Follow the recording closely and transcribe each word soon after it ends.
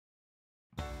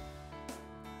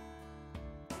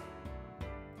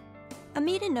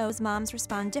Ameda knows moms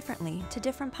respond differently to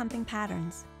different pumping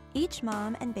patterns. Each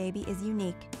mom and baby is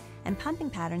unique, and pumping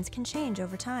patterns can change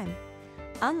over time.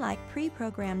 Unlike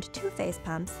pre-programmed two-phase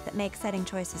pumps that make setting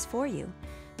choices for you,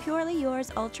 Purely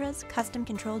Yours Ultra's Custom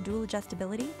Control dual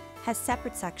adjustability has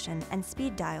separate suction and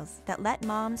speed dials that let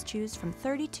moms choose from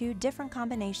 32 different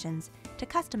combinations to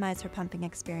customize her pumping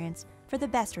experience for the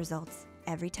best results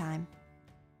every time.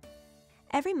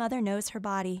 Every mother knows her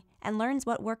body and learns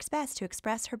what works best to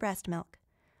express her breast milk.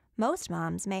 Most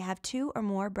moms may have 2 or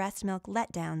more breast milk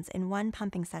letdowns in one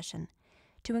pumping session.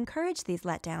 To encourage these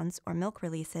letdowns or milk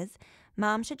releases,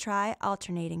 mom should try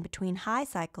alternating between high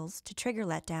cycles to trigger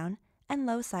letdown and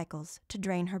low cycles to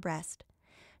drain her breast.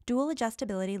 Dual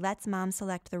adjustability lets mom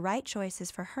select the right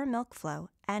choices for her milk flow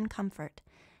and comfort,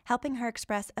 helping her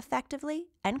express effectively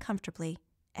and comfortably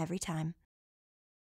every time.